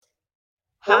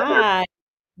Hi,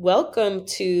 welcome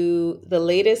to the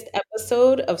latest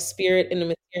episode of Spirit in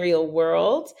the Material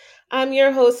World. I'm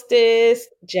your hostess,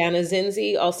 Jana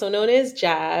Zinzi, also known as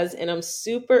Jazz, and I'm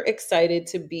super excited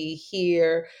to be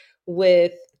here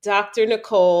with Dr.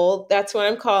 Nicole. That's what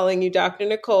I'm calling you, Dr.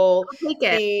 Nicole, Take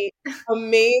it. the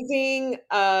amazing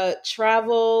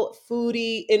travel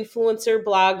foodie influencer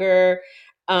blogger,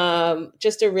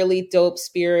 just a really dope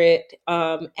spirit.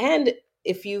 And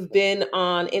if you've been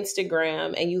on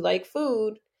Instagram and you like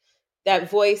food, that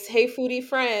voice, "Hey foodie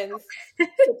friends,"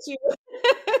 puts you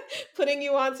putting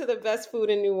you on to the best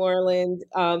food in New Orleans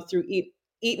through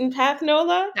Eaton Path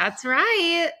Nola. That's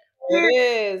right. It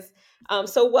is.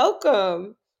 So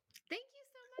welcome. Thank you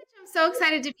so much. I'm so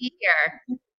excited to be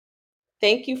here.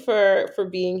 Thank you for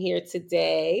being here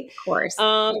today. Of course.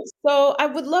 Um, so I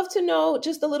would love to know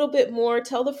just a little bit more.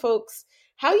 Tell the folks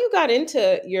how you got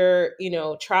into your,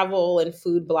 travel and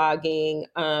food blogging.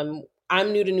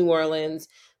 I'm new to New Orleans,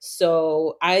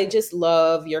 so I just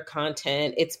love your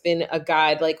content. It's been a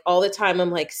guide. Like all the time, I'm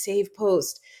like, save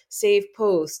post, save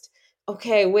post.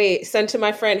 Okay, wait, send to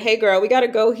my friend. Hey, girl, we got to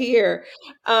go here.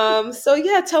 So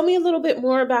yeah, tell me a little bit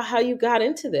more about how you got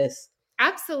into this.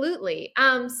 Absolutely.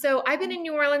 So I've been in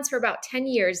New Orleans for about 10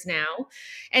 years now.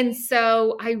 And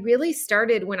so I really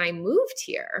started when I moved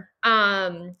here.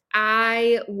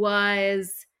 I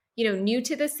was, new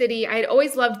to the city. I had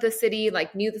always loved the city,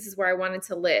 like knew this is where I wanted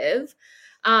to live.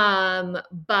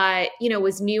 But,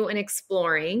 was new and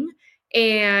exploring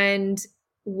and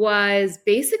was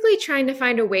basically trying to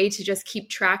find a way to just keep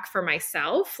track for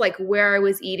myself, like where I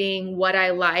was eating, what I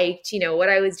liked, what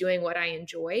I was doing, what I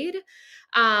enjoyed,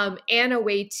 and a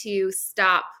way to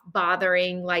stop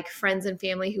bothering like friends and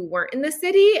family who weren't in the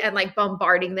city and like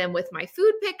bombarding them with my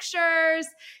food pictures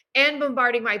and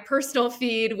bombarding my personal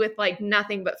feed with like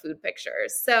nothing but food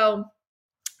pictures. So,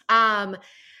 um,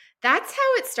 that's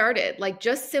how it started, like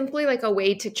just simply like a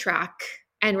way to track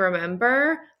and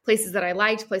remember places that I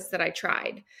liked, places that I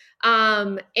tried.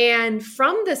 And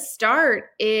from the start,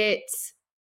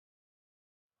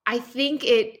 I think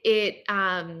it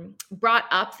brought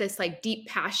up this like deep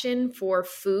passion for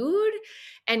food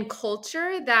and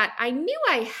culture that I knew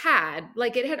I had.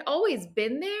 Like it had always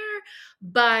been there,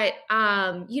 but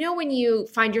when you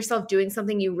find yourself doing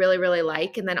something you really really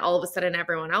like, and then all of a sudden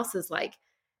everyone else is like,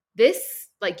 this,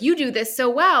 like you do this so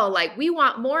well, like we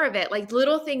want more of it, like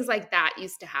little things like that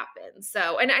used to happen.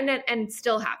 So and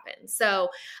still happen. So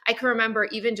I can remember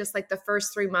even just like the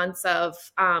first 3 months of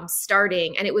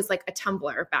starting, and it was like a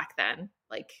Tumblr back then,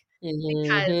 like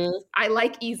because Hmm. I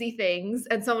like easy things,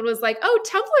 and someone was like, oh,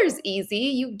 Tumblr's easy,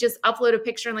 you just upload a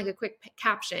picture and like a quick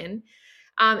caption.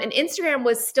 And Instagram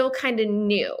was still kind of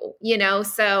new,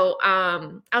 so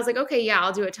I was like, okay, yeah,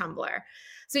 I'll do a Tumblr.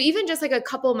 So even just like a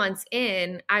couple months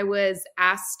in, I was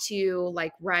asked to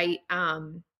like write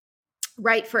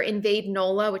for Invade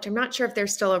NOLA, which I'm not sure if they're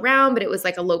still around, but it was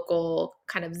like a local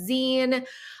kind of zine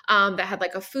that had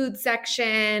like a food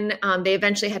section. They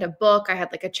eventually had a book. I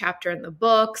had like a chapter in the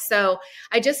book. So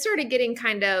I just started getting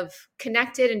kind of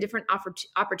connected, and different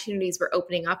opportunities were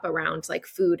opening up around like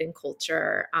food and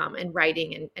culture, and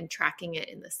writing and tracking it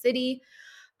in the city.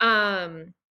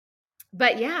 Um,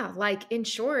 but yeah, like in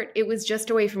short, it was just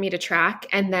a way for me to track.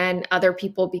 And then other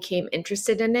people became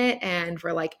interested in it and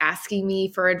were like asking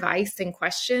me for advice and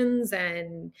questions.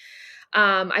 And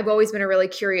I've always been a really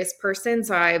curious person.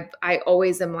 So I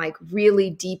always am like really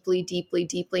deeply, deeply,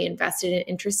 deeply invested and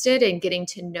interested in getting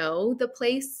to know the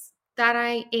place that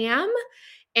I am.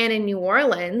 And in New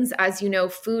Orleans, as you know,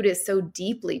 food is so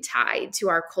deeply tied to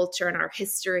our culture and our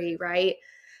history, right?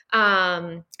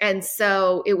 And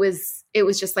so it was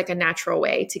just like a natural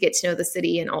way to get to know the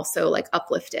city and also like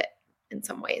uplift it in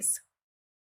some ways.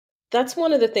 That's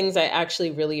one of the things I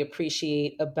actually really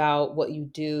appreciate about what you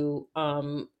do.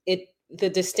 The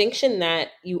distinction that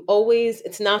you always,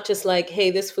 it's not just like,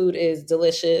 hey, this food is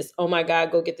delicious. Oh my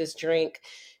God, go get this drink.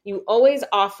 You always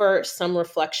offer some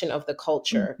reflection of the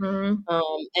culture. Mhm.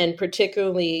 And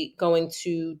particularly going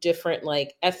to different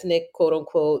like ethnic quote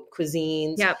unquote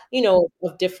cuisines, Yep.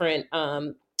 of different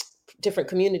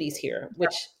communities here,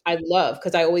 which I love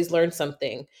because I always learn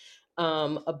something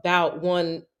about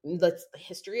one, the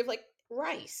history of like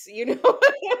rice, it'll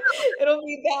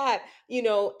be that,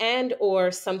 and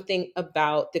or something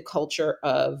about the culture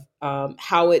of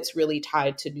how it's really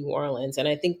tied to New Orleans. And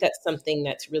I think that's something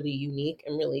that's really unique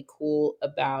and really cool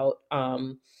about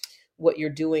what you're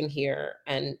doing here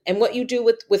and what you do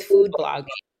with food blogging.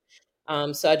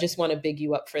 So I just want to big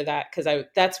you up for that because I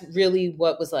that's really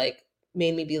what was like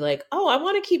made me be like, oh, I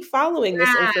want to keep following this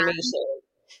Yeah. information.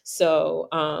 So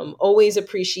always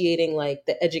appreciating like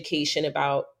the education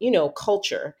about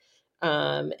culture.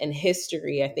 and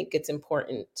history. I think it's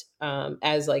important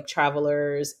as like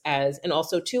travelers, as and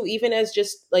also too, even as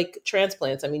just like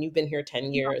transplants. I mean, you've been here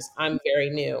 10 years. I'm very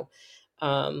new.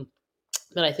 Um,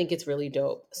 but I think it's really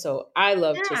dope. So I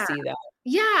love to Yeah. see that.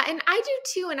 Yeah, and I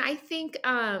do too. And I think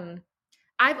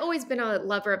I've always been a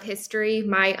lover of history.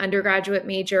 My undergraduate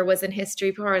major was in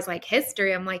history. Before I was like,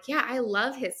 history. I'm like, yeah, I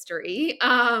love history.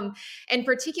 And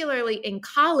particularly in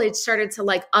college, started to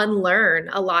like unlearn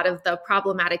a lot of the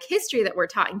problematic history that we're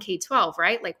taught in K-12,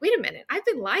 right? Like, wait a minute, I've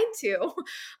been lied to.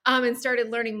 And started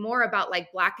learning more about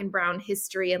like Black and Brown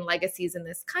history and legacies in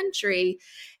this country.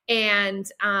 And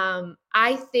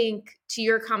I think to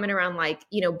your comment around like,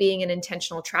 being an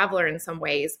intentional traveler in some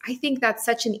ways, I think that's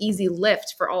such an easy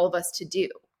lift for all of us to do,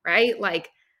 right? Like,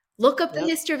 look up the Yep.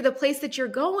 history of the place that you're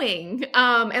going.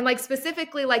 And like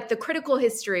specifically like the critical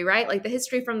history, right? Like the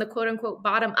history from the quote unquote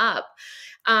bottom up.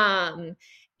 Um,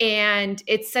 and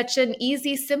it's such an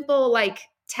easy, simple like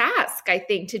task, I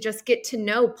think, to just get to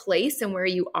know place and where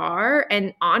you are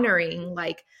and honoring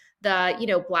like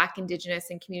the, Black, Indigenous,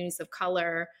 and communities of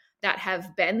color that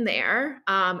have been there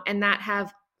and that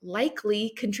have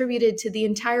likely contributed to the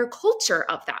entire culture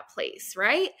of that place,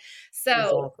 right?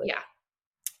 So, Exactly.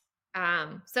 yeah.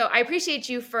 So I appreciate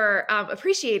you for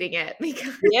appreciating it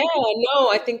because Yeah,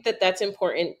 no, I think that that's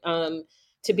important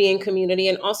to be in community.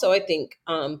 And also, I think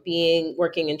being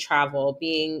working in travel,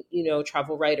 being,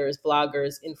 travel writers,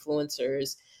 bloggers,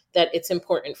 influencers, that it's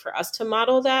important for us to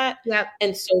model that. yep.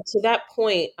 And so, to that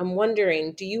point, I'm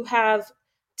wondering, do you have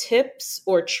tips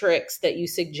or tricks that you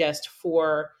suggest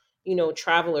for,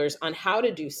 travelers on how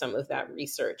to do some of that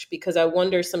research? Because I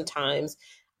wonder sometimes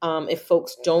if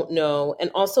folks don't know,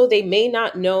 and also they may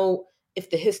not know if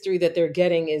the history that they're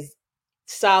getting is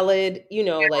solid,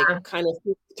 like kind of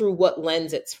through what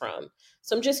lens it's from.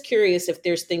 So I'm just curious if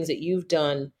there's things that you've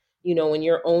done, in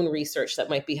your own research that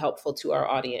might be helpful to our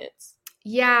audience.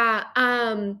 Yeah.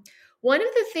 One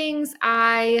of the things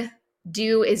I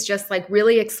do is just like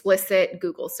really explicit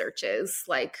Google searches,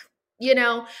 like,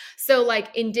 so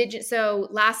like indigenous. So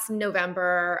last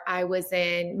November,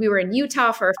 we were in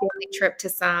Utah for a family trip to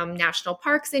some national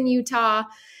parks in Utah.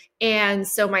 And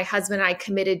so my husband and I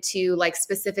committed to like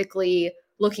specifically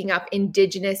looking up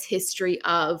indigenous history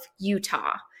of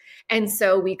Utah. And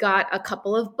so we got a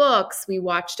couple of books, we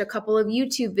watched a couple of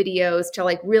YouTube videos to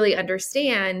like really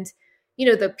understand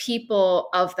the people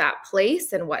of that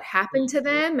place and what happened to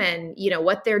them and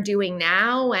what they're doing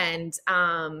now and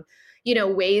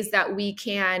ways that we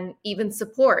can even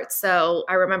support. So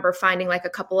I remember finding like a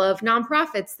couple of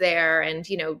nonprofits there and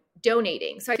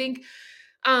donating. So I think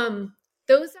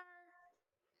those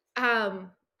are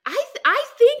I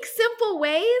think simple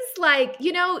ways like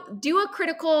do a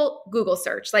critical Google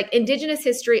search like indigenous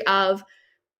history of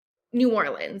New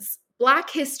Orleans,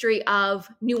 Black history of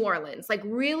New Orleans. Like,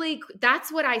 really,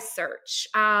 that's what I search.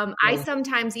 I Yeah.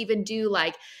 sometimes even do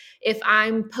like, if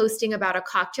I'm posting about a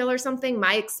cocktail or something,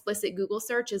 my explicit Google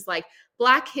search is like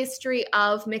Black history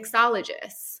of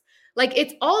mixologists. Like,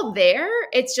 it's all there.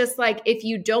 It's just like, if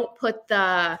you don't put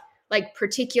the like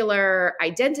particular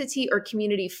identity or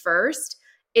community first,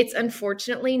 it's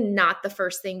unfortunately not the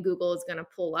first thing Google is going to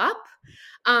pull up.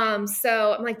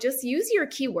 So I'm like, just use your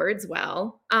keywords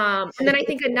well. And then I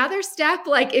think another step,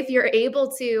 like if you're able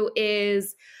to,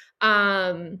 is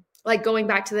like going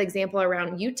back to the example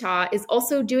around Utah, is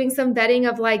also doing some vetting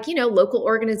of like, local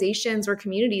organizations or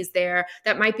communities there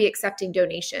that might be accepting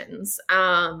donations.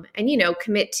 And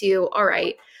commit to, all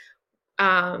right,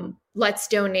 let's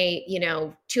donate,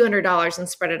 $200 and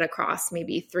spread it across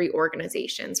maybe 3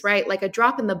 organizations, right? Like a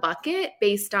drop in the bucket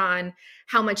based on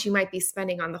how much you might be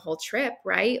spending on the whole trip,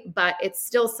 right? But it's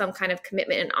still some kind of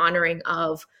commitment and honoring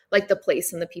of like the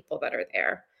place and the people that are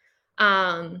there.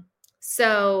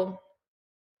 So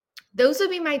those would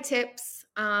be my tips.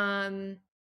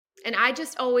 And I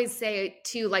just always say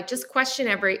to like just question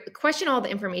all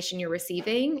the information you're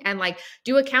receiving and like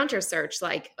do a counter search.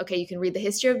 Like, okay, you can read the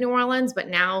history of New Orleans, but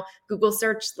now Google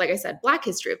search, like I said, Black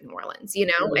history of New Orleans,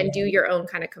 and do your own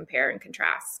kind of compare and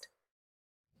contrast.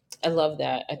 I love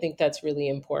that. I think that's really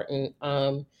important.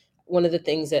 One of the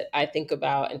things that I think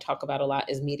about and talk about a lot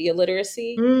is media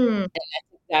literacy. Mm, And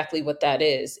that's exactly what that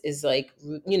is like,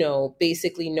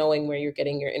 basically knowing where you're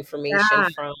getting your information yeah.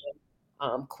 from,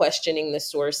 questioning the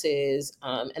sources.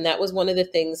 And that was one of the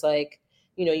things like,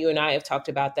 you and I have talked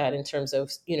about that in terms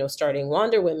of, starting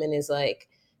Wander Women is like,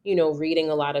 reading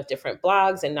a lot of different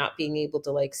blogs and not being able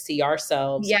to like see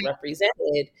ourselves Yeah.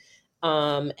 represented.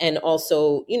 And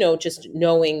also, just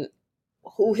knowing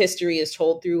who history is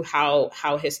told through,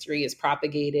 how history is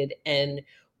propagated, and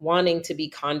wanting to be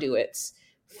conduits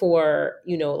for,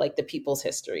 like the people's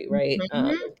history, right?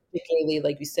 Mhm. Particularly,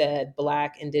 like you said,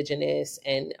 Black, Indigenous,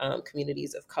 and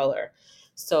communities of color.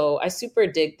 So I super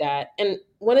dig that. And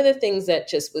one of the things that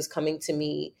just was coming to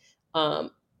me,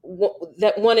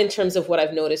 that one in terms of what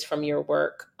I've noticed from your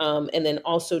work, and then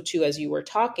also too as you were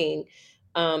talking,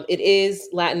 it is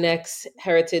Latinx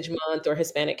Heritage Month or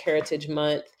Hispanic Heritage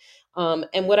Month.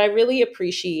 And what I really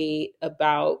appreciate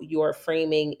about your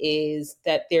framing is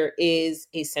that there is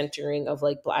a centering of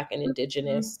like Black and Mhm.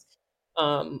 Indigenous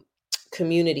um,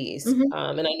 communities. Mhm.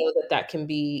 And I know that that can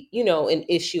be, an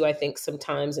issue, I think,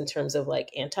 sometimes in terms of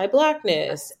like anti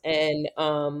Blackness and,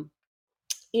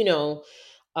 you know,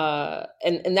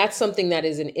 and that's something that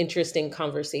is an interesting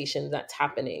conversation that's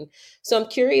happening. So I'm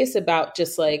curious about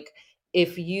just like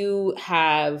if you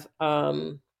have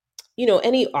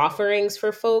any offerings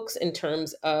for folks in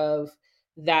terms of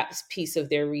that piece of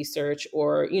their research,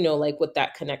 or like what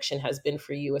that connection has been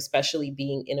for you, especially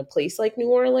being in a place like New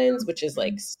Orleans, which is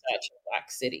like Mhm. such a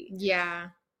Black city. Yeah.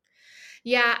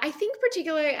 Yeah, I think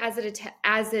particularly as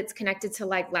it's connected to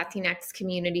like Latinx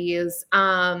communities,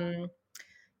 I'm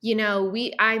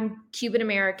Cuban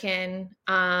American.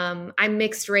 I'm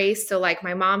mixed race, so like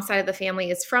my mom's side of the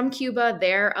family is from Cuba.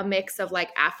 They're a mix of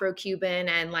like Afro-Cuban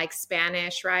and like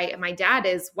Spanish, right? And my dad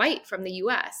is white from the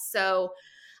US. So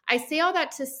I say all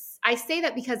that to I say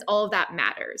that because all of that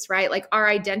matters, right? Like our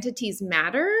identities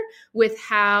matter with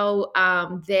how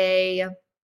they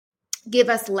give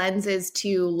us lenses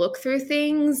to look through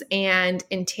things and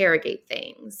interrogate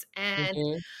things. And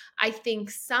Hmm. I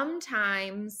think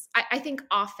sometimes, I think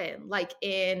often, like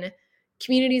in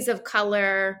communities of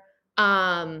color,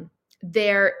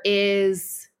 there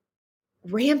is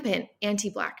rampant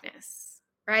anti-Blackness,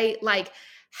 right? Like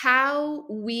how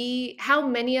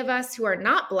many of us who are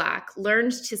not Black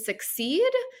learned to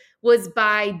succeed was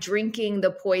by drinking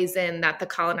the poison that the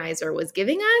colonizer was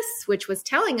giving us, which was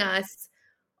telling us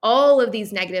all of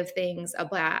these negative things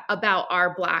about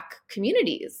our Black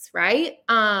communities, right?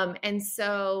 And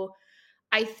so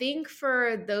I think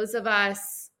for those of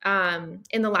us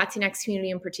in the Latinx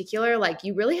community in particular, like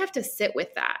you really have to sit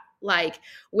with that. Like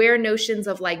where notions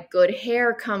of like good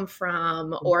hair come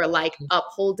from, or like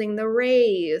upholding the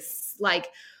race, like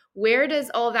where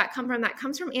does all of that come from? That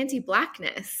comes from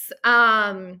anti-Blackness.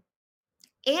 And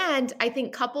I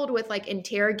think coupled with like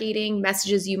interrogating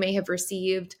messages you may have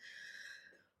received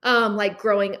like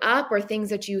growing up or things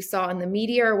that you saw in the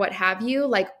media or what have you,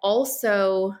 like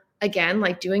also, again,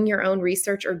 like doing your own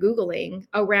research or Googling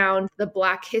around the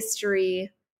Black history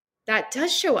that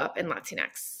does show up in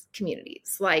Latinx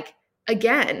communities. Like,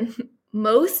 again,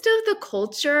 most of the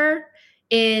culture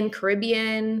in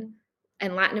Caribbean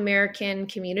and Latin American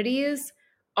communities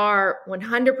are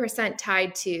 100%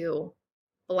 tied to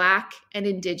Black and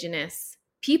Indigenous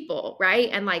people, right?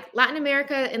 And like Latin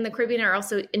America and the Caribbean are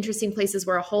also interesting places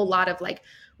where a whole lot of like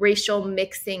racial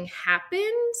mixing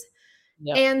happened.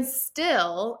 Yep.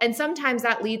 And sometimes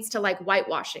that leads to like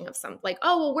whitewashing of some, like,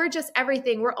 oh, well, we're just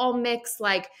everything. We're all mixed.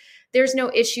 Like, there's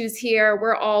no issues here.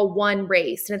 We're all one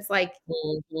race. And it's like,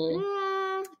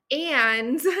 Hmm.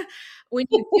 and when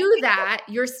you do that,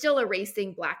 you're still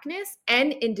erasing Blackness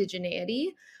and indigeneity.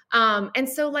 And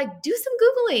so, like, do some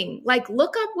Googling, like,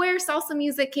 look up where salsa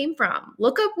music came from,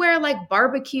 look up where like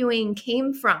barbecuing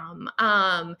came from.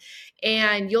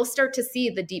 And you'll start to see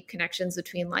the deep connections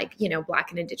between like, Black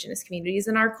and Indigenous communities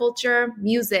in our culture,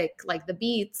 music, like the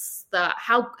beats, the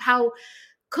how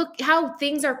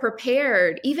things are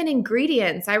prepared, even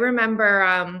ingredients. I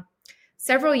remember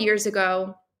several years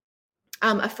ago,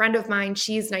 a friend of mine,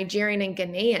 she's Nigerian and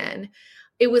Ghanaian.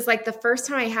 It was like the first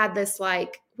time I had this,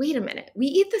 like, wait a minute, we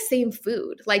eat the same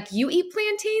food. Like, you eat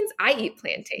plantains, I eat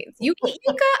plantains. You eat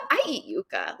yuca, I eat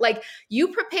yuca. Like, you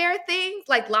prepare things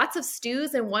like lots of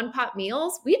stews and one pot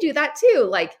meals. We do that too.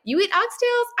 Like, you eat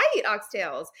oxtails, I eat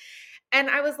oxtails. And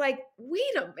I was like,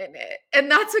 wait a minute. And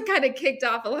that's what kind of kicked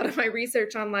off a lot of my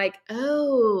research on, like,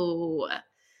 oh,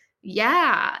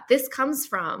 yeah, this comes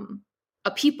from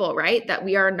a people, right? That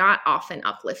we are not often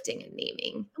uplifting and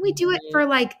naming. And we do it Hmm. for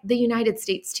like the United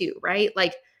States too, right?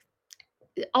 Like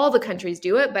all the countries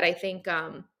do it, but I think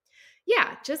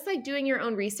yeah, just like doing your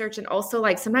own research, and also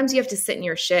like sometimes you have to sit in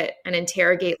your shit and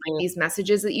interrogate like these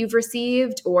messages that you've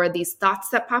received or these thoughts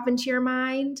that pop into your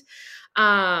mind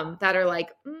that are like,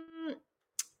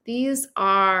 these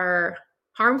are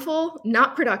harmful,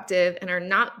 not productive, and are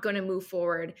not going to move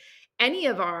forward any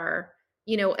of our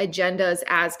agendas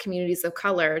as communities of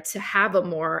color to have a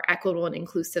more equitable and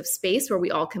inclusive space where we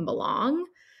all can belong.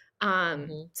 Hmm.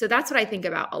 So that's what I think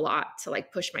about a lot to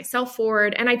like push myself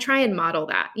forward, and I try and model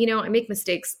that. I make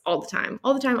mistakes all the time,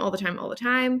 all the time, all the time, all the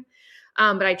time.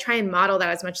 But I try and model that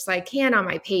as much as I can on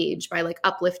my page by like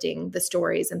uplifting the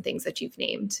stories and things that you've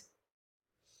named.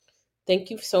 Thank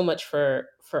you so much for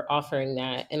offering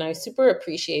that, and I super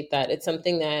appreciate that. It's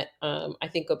something that I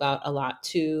think about a lot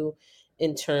too,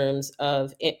 in terms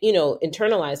of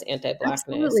internalized anti-blackness.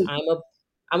 Absolutely.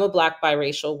 I'm a Black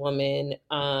biracial woman,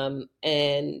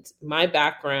 and my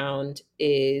background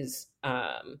is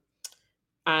I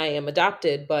am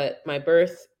adopted, but my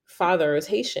birth father is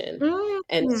Haitian.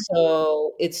 And Mm,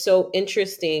 so it's so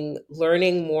interesting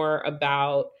learning more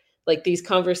about, like, these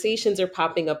conversations are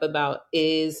popping up about,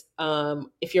 is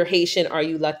if you're Haitian, are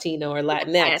you Latino or yes.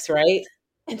 Latinx, right?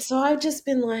 And so I've just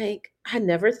been like, I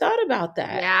never thought about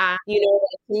that. Yeah.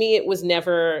 To me, it was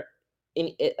never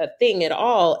a thing at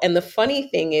all. And the funny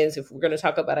thing is, if we're going to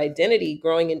talk about identity,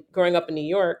 growing up in New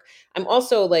York, I'm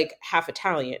also like half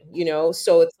Italian,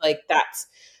 so it's like that's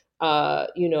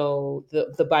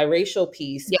the biracial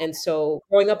piece. Yeah. And so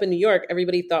growing up in New York,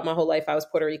 everybody thought my whole life I was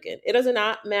Puerto Rican. It does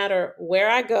not matter where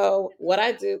I go, what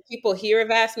I do. People here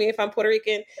have asked me if I'm Puerto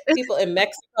Rican. People in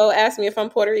Mexico ask me if I'm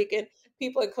Puerto Rican.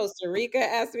 People in Costa Rica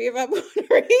ask me if I'm Puerto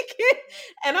Rican.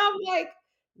 And I'm like,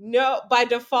 no, by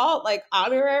default, like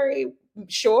honorary,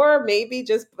 sure, maybe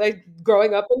just like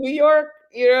growing up in New York,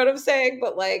 you know what I'm saying?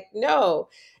 But like, no.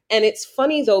 And it's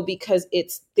funny though, because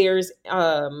there's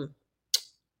an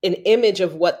image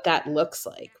of what that looks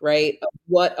like, right? Of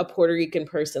what a Puerto Rican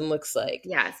person looks like,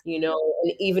 Yes. and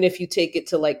even if you take it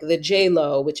to like the J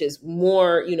Lo, which is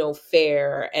more,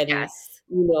 fair and, Yes.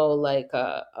 like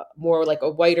more like a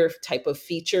whiter type of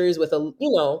features with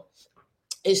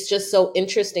it's just so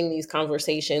interesting, these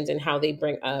conversations and how they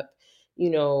bring up,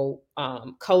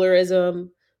 colorism,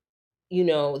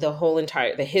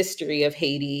 the history of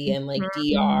Haiti and like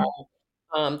DR.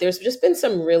 Mhm. There's just been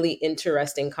some really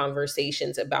interesting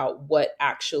conversations about what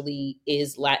actually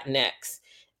is Latinx.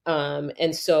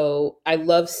 And so I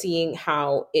love seeing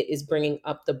how it is bringing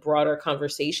up the broader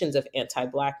conversations of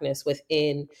anti-Blackness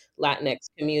within Latinx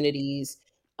communities.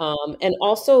 And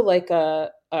also,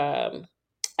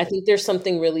 I think there's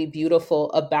something really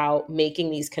beautiful about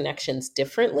making these connections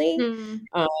differently, Mhm.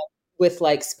 um, with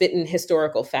like spitting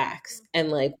historical facts and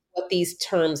like what these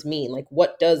terms mean. Like,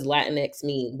 what does Latinx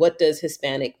mean? What does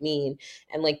Hispanic mean?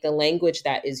 And like the language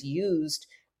that is used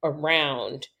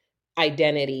around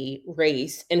identity,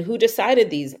 race, and who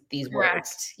decided these words.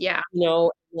 Correct. Yeah.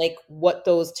 Like what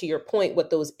those, to your point, what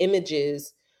those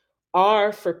images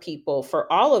are for people, for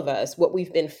all of us. What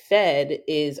we've been fed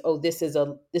is, oh, this is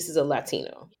a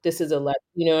Latino. This is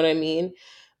you know what I mean?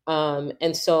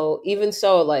 And so, even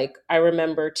so, like, I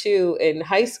remember too in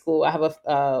high school, I have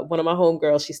one of my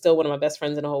homegirls. She's still one of my best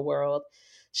friends in the whole world.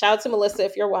 Shout out to Melissa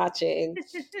if you're watching.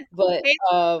 But Hey,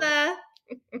 Lisa.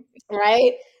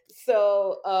 right.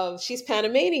 So she's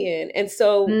Panamanian, and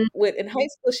so Mm, in high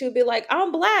school she would be like,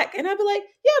 "I'm Black," and I'd be like,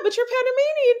 "Yeah, but you're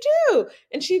Panamanian too,"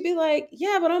 and she'd be like,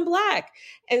 "Yeah, but I'm Black."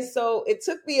 And so it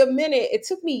took me a minute. It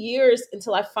took me years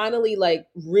until I finally like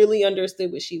really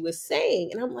understood what she was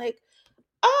saying, and I'm like,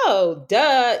 "Oh,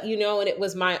 duh," And it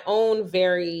was my own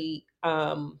very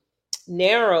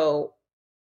narrow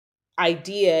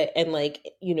idea and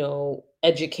like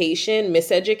education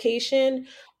miseducation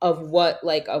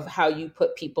of how you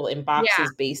put people in yeah.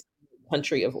 boxes based on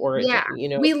country of Yeah.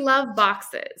 origin. We love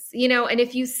boxes, and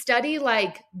if you study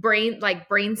like brain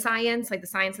science, like the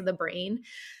science of the brain,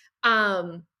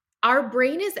 um, our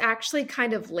brain is actually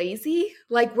kind of lazy.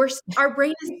 Like our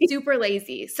brain is super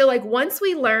lazy. So like once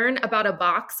we learn about a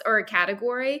box or a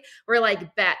category, we're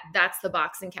like, bet that's the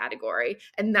box and category.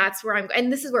 And that's where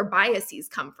and this is where biases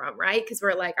come from, right? Because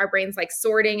we're like, our brain's like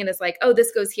sorting and it's like, oh,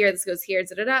 this goes here, this goes here,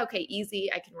 da, da, da. Okay,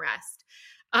 easy, I can rest.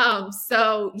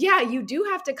 So yeah, you do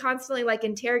have to constantly like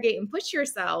interrogate and push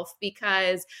yourself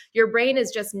because your brain is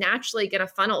just naturally going to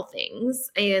funnel things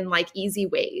in like easy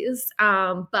ways.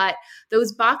 But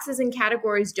those boxes and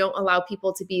categories don't allow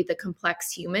people to be the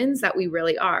complex humans that we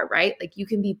really are, right? Like you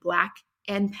can be Black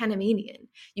and Panamanian.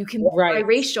 You can be Right.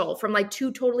 biracial from like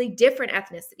two totally different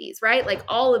ethnicities, right? Like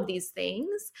all of these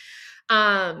things.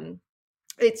 Um,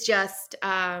 it's just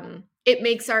it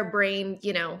makes our brain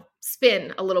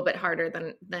spin a little bit harder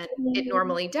than it Mhm.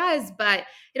 normally does, but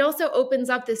it also opens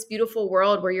up this beautiful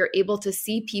world where you're able to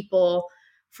see people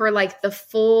for like the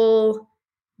full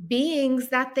beings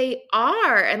that they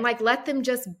are and like let them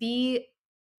just be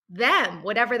them,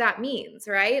 whatever that means,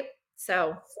 right?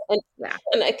 So and yeah.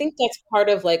 and I think that's part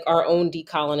of like our own Yeah.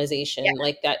 decolonization,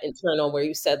 like that internal, where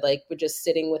you said like we're just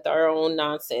sitting with our own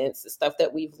nonsense, the stuff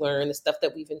that we've learned, the stuff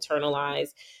that we've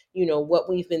internalized, what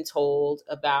we've been told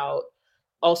about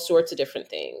all sorts of different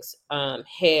things,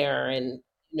 hair and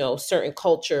certain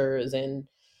cultures and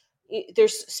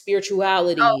there's Oh,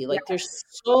 spirituality, like yes. there's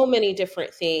so many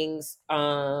different things,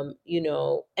 and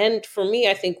for me,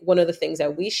 I think one of the things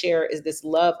that we share is this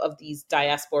love of these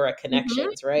diaspora Mhm.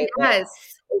 connections, right? Yes.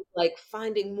 Like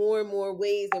finding more and more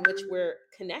ways in which we're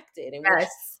connected, in which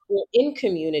Yes. we're in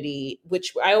community,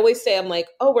 which I always say, I'm like,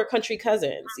 oh, we're country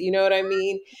cousins, you know what I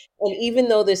mean? And even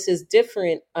though this is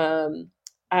different,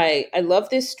 I love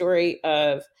this story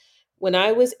of when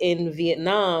I was in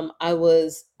Vietnam. I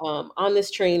was on this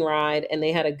train ride, and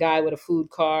they had a guy with a food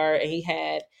car, and he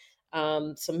had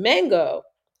some mango.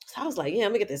 So I was like, yeah, I'm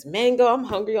gonna get this mango. I'm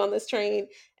hungry on this train,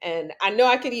 and I know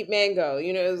I could eat mango.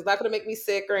 It's not gonna make me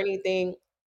sick or anything.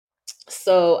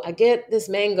 So I get this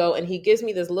mango, and he gives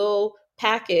me this little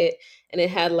packet, and it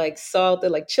had like salt,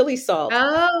 like chili salt. And Oh,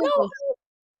 I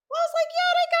was like, yo,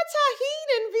 they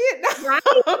got right.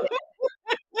 tahini in Vietnam.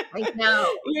 I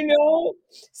know.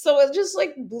 So it just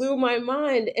like blew my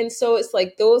mind. And so it's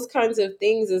like those kinds of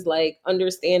things is like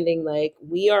understanding, like,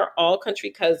 we are all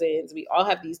country cousins. We all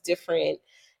have these different,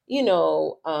 you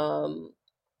know,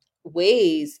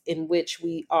 ways in which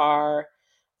we are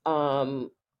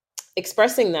um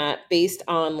expressing that based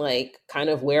on like kind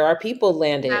of where our people Yeah.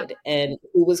 landed, and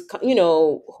who was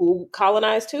who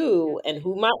colonized who, and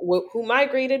who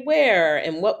migrated where,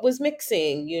 and what was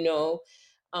mixing,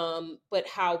 but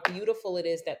how beautiful it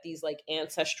is that these like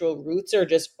ancestral roots are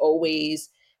just always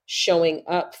showing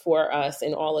up for us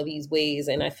in all of these ways.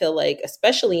 And I feel like,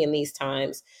 especially in these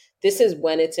times, this is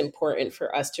when it's important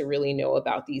for us to really know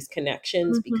about these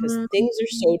connections, because Mhm. things are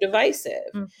so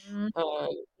divisive. Mhm.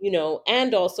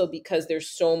 And also because there's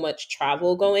so much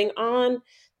travel going on,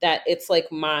 that it's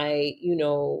like my,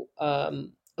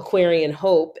 Aquarian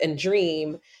hope and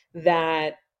dream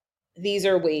that these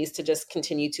are ways to just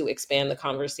continue to expand the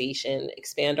conversation,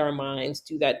 expand our minds,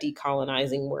 do that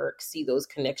decolonizing work, see those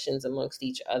connections amongst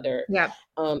each other, Yeah.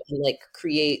 and like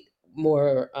create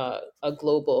more a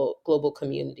global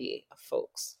community of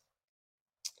folks.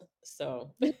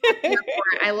 So I'm here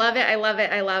for it. I love it. I love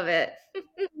it. I love it.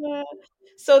 yeah.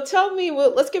 So tell me,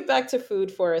 well, let's get back to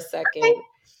food for a Okay. second.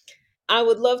 I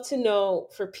would love to know,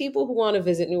 for people who want to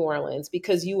visit New Orleans,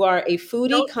 because you are a foodie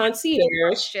Don't ask me a concierge.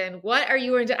 question. What are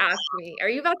you going to ask me? Are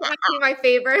you about to ask me my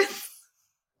favorites?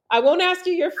 I won't ask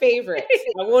you your favorites.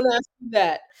 I won't ask you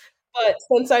that. But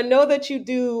since I know that you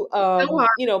do, No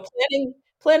harm.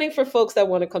 planning for folks that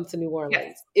want to come to New Yes.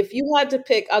 Orleans, if you had to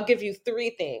pick, I'll give you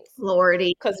three things,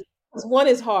 Lordy. because one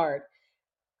is hard,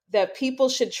 that people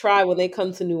should try when they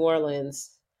come to New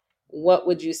Orleans. What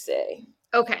would you say?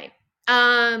 Okay.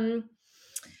 Um,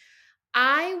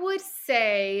 I would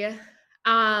say,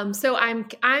 so I'm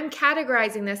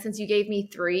categorizing this, since you gave me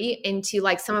three, into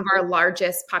like some of our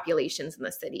largest populations in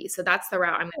the city. So that's the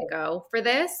route I'm going to go for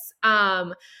this.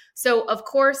 So of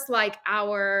course,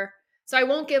 so I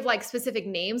won't give like specific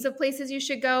names of places you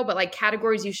should go, but like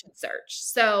categories you should search.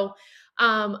 So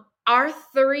our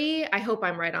three, I hope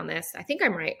I'm right on this. I think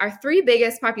I'm right. Our three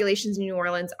biggest populations in New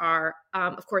Orleans are,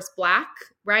 of course, Black,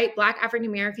 right? Black African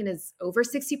American is over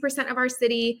 60% of our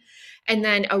city. And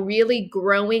then a really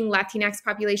growing Latinx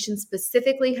population,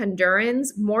 specifically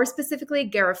Hondurans, more specifically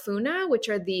Garifuna, which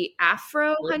are the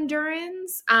Afro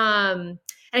Hondurans. And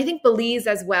I think Belize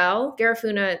as well.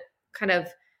 Garifuna kind of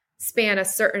span a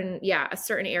certain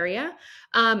area.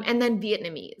 And then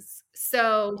Vietnamese.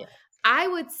 So Yeah. I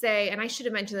would say, and I should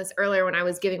have mentioned this earlier when I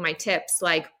was giving my tips,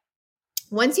 like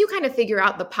once you kind of figure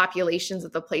out the populations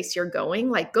of the place you're going,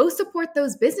 like go support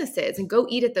those businesses and go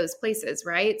eat at those places,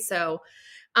 right? So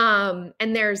and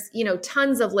there's,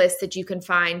 tons of lists that you can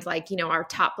find, like, our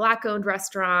top Black owned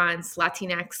restaurants,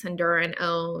 Latinx, Honduran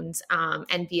owned,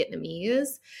 and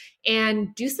Vietnamese,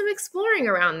 and do some exploring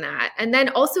around that. And then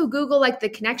also Google like the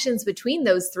connections between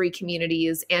those three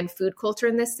communities and food culture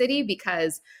in this city,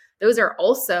 because those are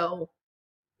also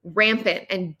rampant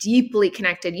and deeply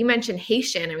connected. You mentioned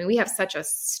Haitian. I mean, we have such a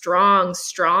strong,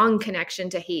 strong connection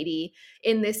to Haiti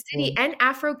in this city, Mm. and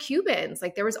Afro Cubans.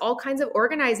 Like there was all kinds of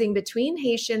organizing between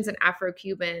Haitians and Afro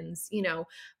Cubans,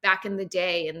 back in the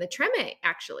day in the Treme,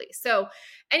 actually. So,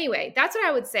 anyway, that's what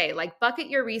I would say. Like, bucket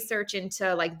your research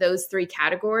into like those three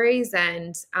categories.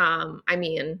 And I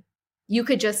mean, you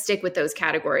could just stick with those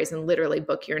categories and literally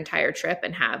book your entire trip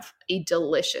and have a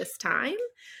delicious time.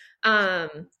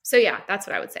 So yeah, that's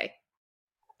what I would say.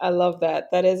 I love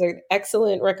that. That is an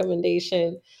excellent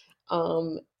recommendation.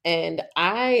 And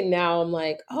I'm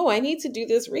like, oh, I need to do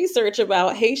this research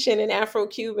about Haitian and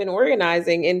Afro-Cuban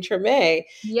organizing in Treme.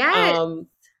 Yes, Um,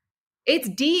 it's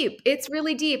deep. It's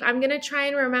really deep. I'm gonna try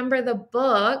and remember the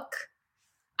book.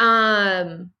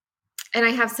 Um, And I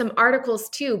have some articles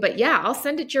too, but yeah, I'll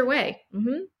send it your way.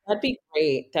 That'd be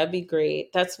great. That'd be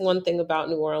great. That's one thing about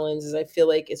New Orleans is I feel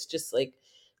like it's just like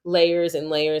layers and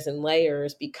layers and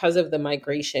layers because of the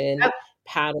migration Yep.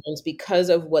 patterns, because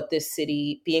of what this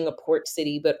city being a port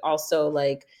city, but also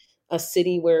like a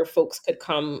city where folks could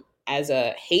come as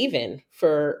a haven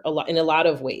for a lot in a lot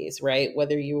of ways, right?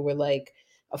 Whether you were like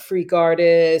a freak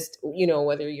artist,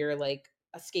 whether you're like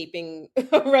escaping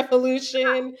a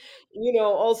revolution,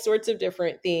 all sorts of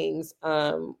different things,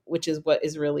 which is what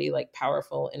is really like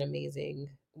powerful and amazing.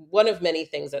 One of many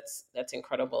things that's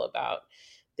incredible about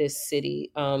this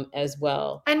city, as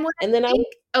well. And what And then I think,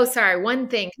 oh, sorry, one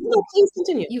thing. no, please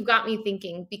continue. You've got me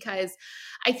thinking because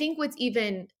I think what's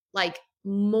even like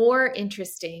more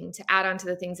interesting to add on to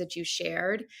the things that you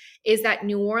shared is that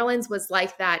New Orleans was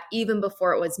like that even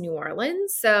before it was New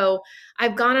Orleans. So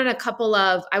I've gone on a couple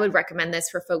of, I would recommend this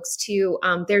for folks too.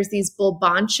 There's these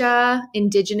Bulbancha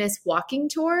indigenous walking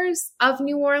tours of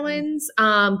New Orleans.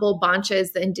 Bulbancha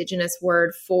is the indigenous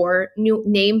word for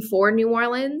name for New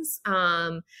Orleans.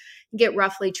 Get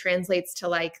roughly translates to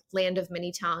like land of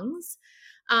many tongues.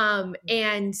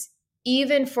 And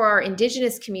even for our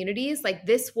indigenous communities, like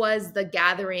this was the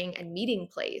gathering and meeting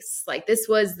place. Like this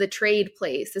was the trade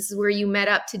place. This is where you met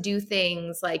up to do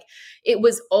things. Like it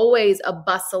was always a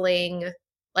bustling,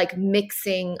 like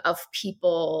mixing of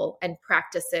people and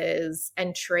practices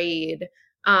and trade,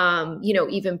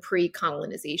 even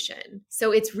pre-colonization.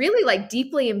 So it's really like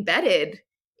deeply embedded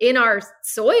in our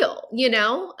soil,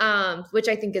 which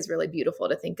I think is really beautiful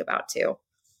to think about too.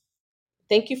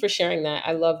 Thank you for sharing that.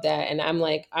 I love that. And I'm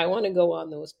like, I want to go on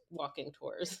those walking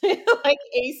tours like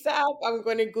ASAP. I'm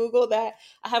going to Google that.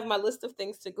 I have my list of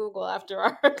things to Google after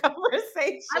our I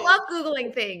conversation. love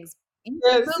Googling things. You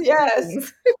Yes, Google yes.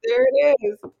 things. There it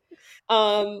is.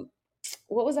 Um,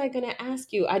 what was I going to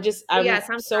ask you? Oh, I'm yes,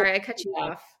 I'm so, sorry I cut you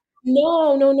yeah. off.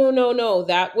 No, no, no, no, no.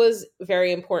 That was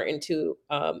very important to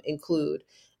include.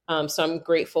 So I'm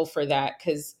grateful for that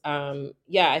because,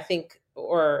 yeah, I think,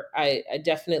 or I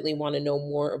definitely want to know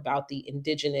more about the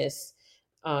indigenous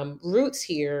roots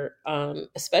here,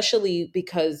 especially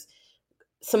because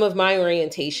some of my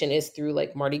orientation is through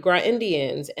like Mardi Gras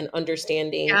Indians and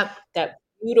understanding Yep. that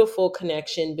beautiful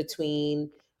connection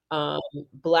between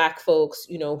Black folks,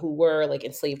 who were like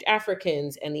enslaved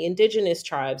Africans and the indigenous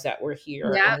tribes that were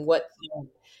here Yep. and what,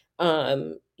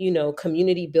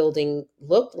 community building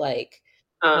looked like.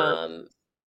 Um,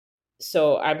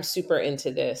 so I'm super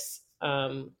into this.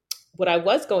 What I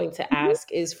was going to Mhm.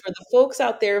 ask is for the folks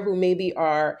out there who maybe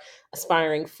are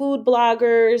aspiring food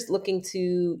bloggers looking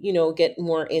to, get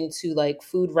more into like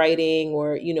food writing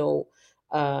or,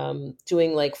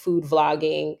 doing like food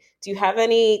vlogging. Do you have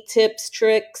any tips,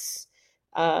 tricks,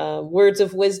 words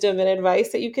of wisdom and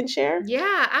advice that you can share?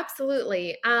 Yeah,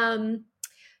 absolutely.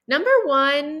 Number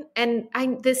one, and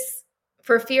I this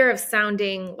for fear of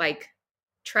sounding like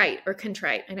trite or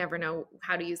contrite, I never know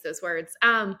how to use those words.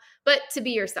 But to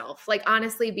be yourself, like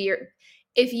honestly,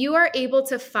 if you are able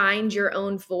to find your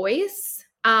own voice,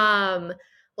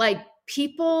 like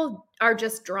people are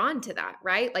just drawn to that,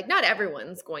 right? Like not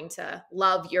everyone's going to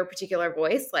love your particular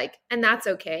voice, like, and that's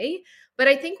okay. But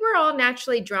I think we're all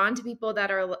naturally drawn to people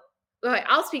that are, well,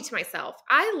 I'll speak to myself.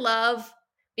 I love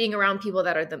being around people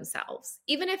that are themselves.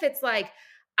 Even if it's like,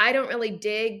 I don't really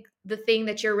dig the thing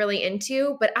that you're really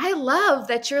into, but I love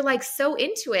that you're like so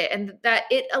into it and that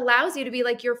it allows you to be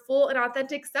like your full and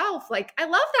authentic self. Like, I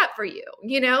love that for you,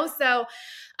 So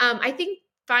I think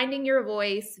finding your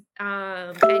voice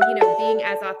and, being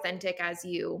as authentic as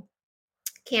you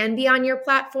can be on your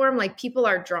platform, like people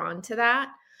are drawn to that.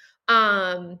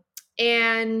 Um,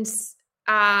 and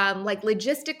like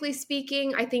logistically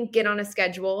speaking, I think get on a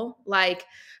schedule. Like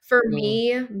for Mm.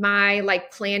 me, my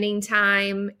like planning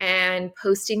time and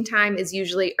posting time is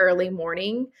usually early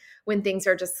morning when things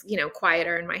are just,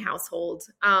 quieter in my household.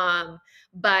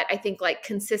 But I think like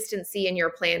consistency in your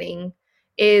planning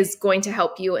is going to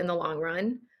help you in the long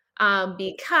run.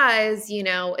 Because,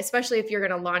 especially if you're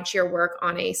going to launch your work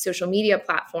on a social media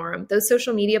platform, those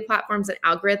social media platforms and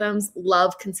algorithms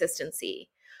love consistency.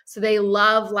 So they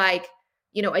love like,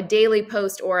 a daily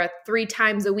post or a 3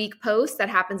 times a week post that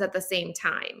happens at the same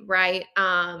time, right?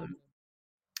 And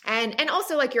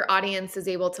also like your audience is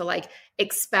able to like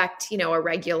expect, a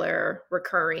regular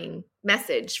recurring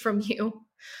message from you.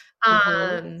 Mm-hmm.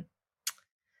 Um,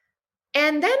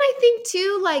 and then I think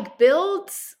too, like build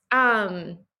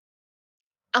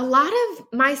a lot of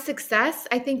my success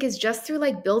I think is just through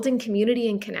like building community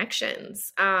and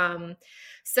connections.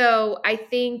 So I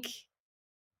think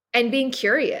and being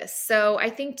curious. So I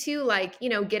think too, like,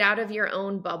 get out of your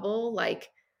own bubble, like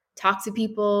talk to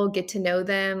people, get to know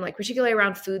them, like particularly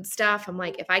around food stuff. I'm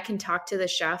like, if I can talk to the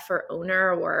chef or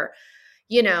owner or,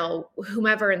 you know,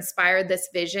 whomever inspired this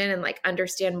vision and like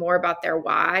understand more about their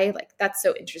why, like that's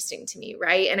so interesting to me.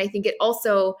 Right. And I think it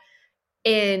also,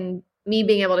 in me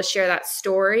being able to share that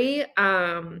story,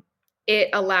 it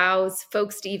allows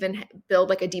folks to even build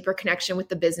like a deeper connection with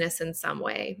the business in some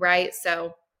way. Right.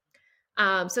 So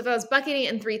if I was bucketing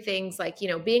it in three things, like, you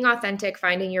know, being authentic,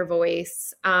 finding your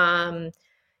voice,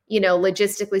 you know,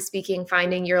 logistically speaking,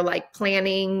 finding your like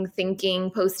planning,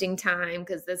 thinking, posting time,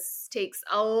 because this takes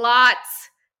a lot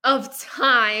of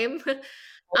time. Okay.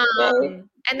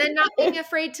 And then not being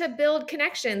afraid to build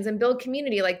connections and build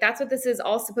community. Like that's what this is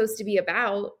all supposed to be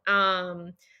about.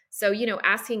 So, you know,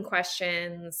 asking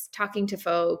questions, talking to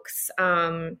folks,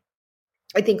 I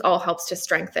think all helps to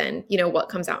strengthen, you know, what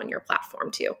comes out on your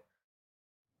platform too.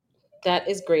 That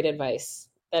is great advice.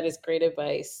 That is great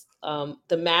advice.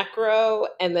 The macro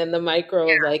and then the micro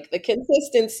of like the Oh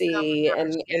consistency my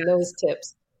gosh, and those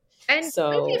tips. and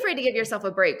don't be So afraid to give yourself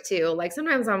a break too. Like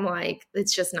sometimes I'm like,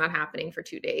 it's just not happening for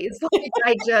 2 days. Like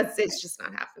it's just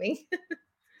not happening.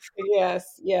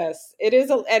 yes, yes, it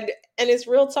is and it's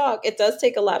real talk. It does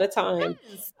take a lot of time.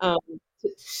 Yes. Um,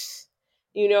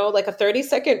 you know, like a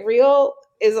 30-second reel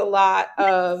is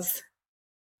Yes.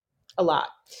 a lot.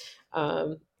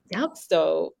 Um, Yep.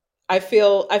 so I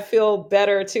feel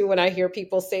better too when I hear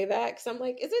people say that because I'm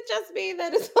like, is it just me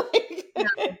that is No, like,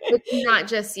 it's not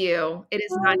just you. It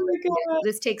is not oh my just you. god,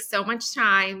 This takes so much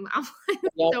time.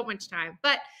 yep, So much time.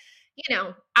 But you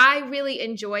know, I really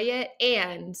enjoy it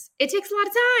and it takes a lot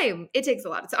of time. It takes a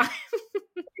lot of time.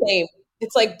 same.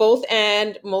 It's like both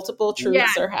and multiple Yeah.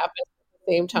 truths are happening at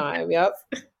the same time. Yep,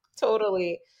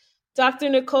 totally. Dr.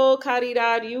 Nicole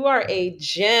Caridad, you are a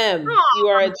gem. You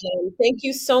are a Aw, gem. Thank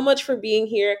you so much for being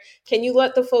here. Can you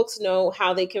let the folks know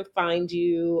how they can find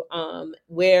you,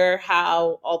 where,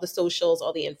 how, all the socials,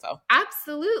 all the info?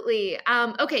 absolutely.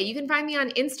 Okay, you can find me on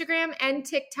Instagram and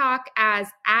TikTok as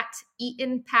at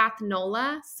Eaton Path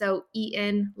Nola. So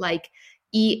Eaton like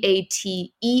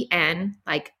EATEN,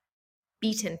 like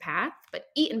beaten path, but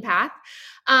Eaton Path.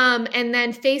 And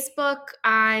then Facebook,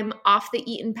 I'm off the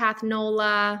Eaton Path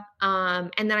NOLA.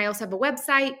 And then I also have a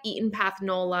website,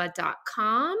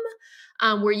 eatonpathnola.com,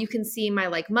 where you can see my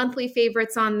like monthly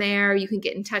favorites on there. You can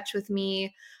get in touch with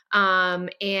me.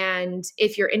 And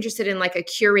if you're interested in like a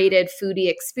curated foodie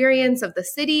experience of the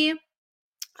city,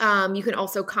 you can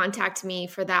also contact me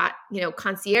for that, you know,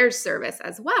 concierge service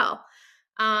as well.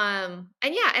 And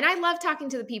yeah, and I love talking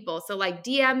to the people. So like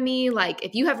DM me, like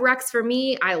if you have recs for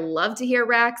me, I love to hear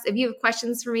recs. If you have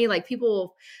questions for me, like people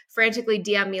will frantically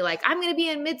DM me, like, I'm gonna be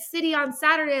in Mid City on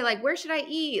Saturday, like where should I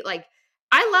eat? Like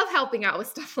I love helping out with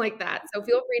stuff like that. So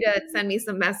feel free to send me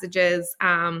some messages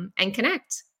and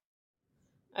connect.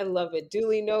 I love it.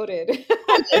 Duly noted.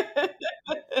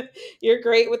 You're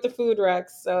great with the food recs.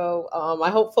 So I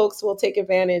hope folks will take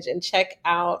advantage and check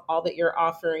out all that you're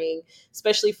offering,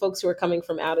 especially folks who are coming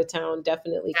from out of town.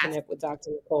 Definitely Yes. connect with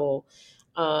Dr. Nicole.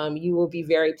 You will be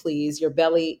very pleased. Your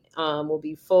belly will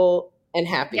be full and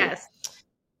happy. Yes.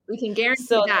 We can So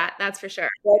guarantee that. That's for sure.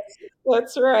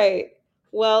 that's right.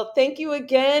 Well, thank you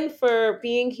again for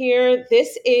being here.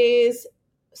 This is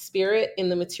Spirit in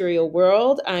the Material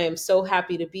World. I am so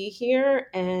happy to be here,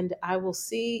 and I will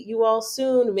see you all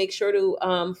soon. Make sure to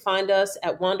find us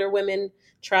at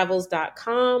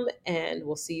wanderwomentravels.com, and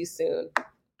we'll see you soon.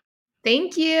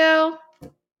 Thank you.